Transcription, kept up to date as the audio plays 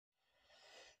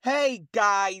Hey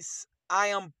guys, I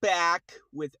am back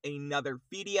with another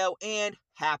video and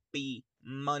happy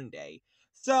Monday.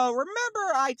 So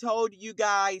remember I told you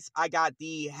guys I got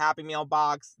the Happy Meal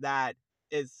box that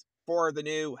is for the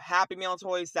new Happy Meal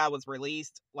toys that was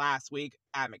released last week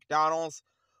at McDonald's,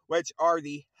 which are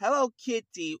the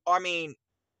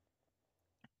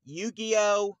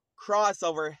Yu-Gi-Oh!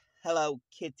 Crossover Hello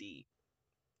Kitty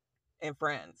and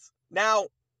Friends. Now,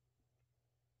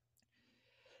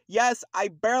 yes, I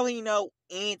barely know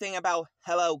anything about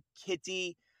Hello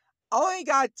Kitty. I only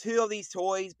got two of these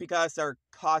toys because they're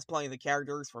cosplaying the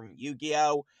characters from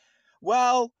Yu-Gi-Oh!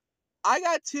 Well, I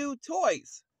got two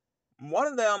toys. One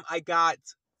of them I got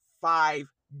 5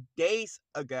 days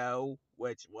ago,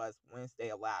 which was Wednesday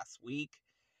of last week.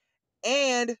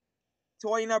 And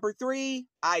toy number 3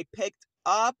 I picked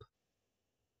up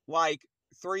like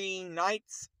 3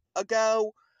 nights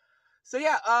ago. So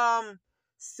yeah,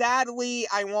 sadly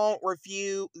I won't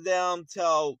review them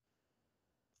till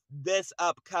this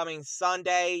upcoming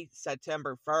Sunday,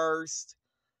 September 1st.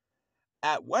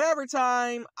 At whatever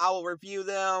time, I will review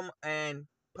them and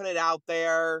put it out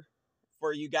there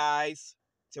for you guys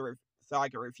so I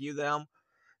can review them.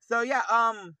 So yeah,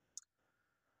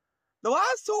 the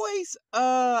last toys,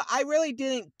 I really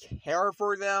didn't care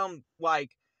for them.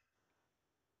 Like,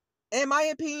 in my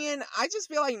opinion, I just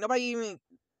feel like nobody even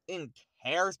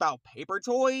cares about paper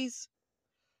toys.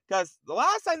 Because the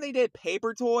last time they did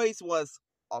paper toys was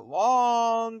a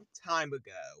long time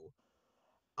ago.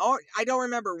 I don't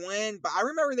remember when, but I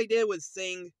remember they did with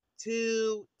Sing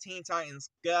 2, Teen Titans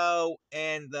Go,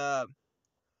 and the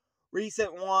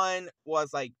recent one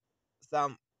was like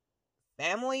some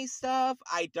family stuff.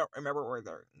 I don't remember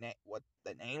what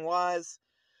the name was.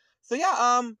 So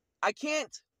yeah, I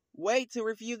can't wait to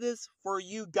review this for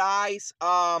you guys.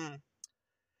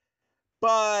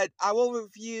 But I will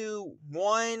review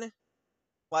one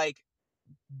like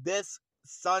this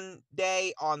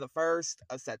Sunday on the 1st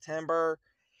of September.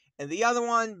 And the other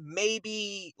one,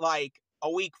 maybe like a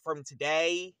week from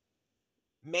today.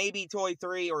 Maybe Toy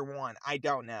 3 or 1. I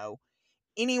don't know.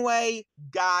 Anyway,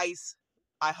 guys,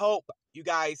 I hope you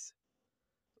guys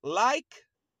like,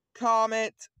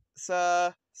 comment,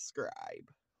 subscribe.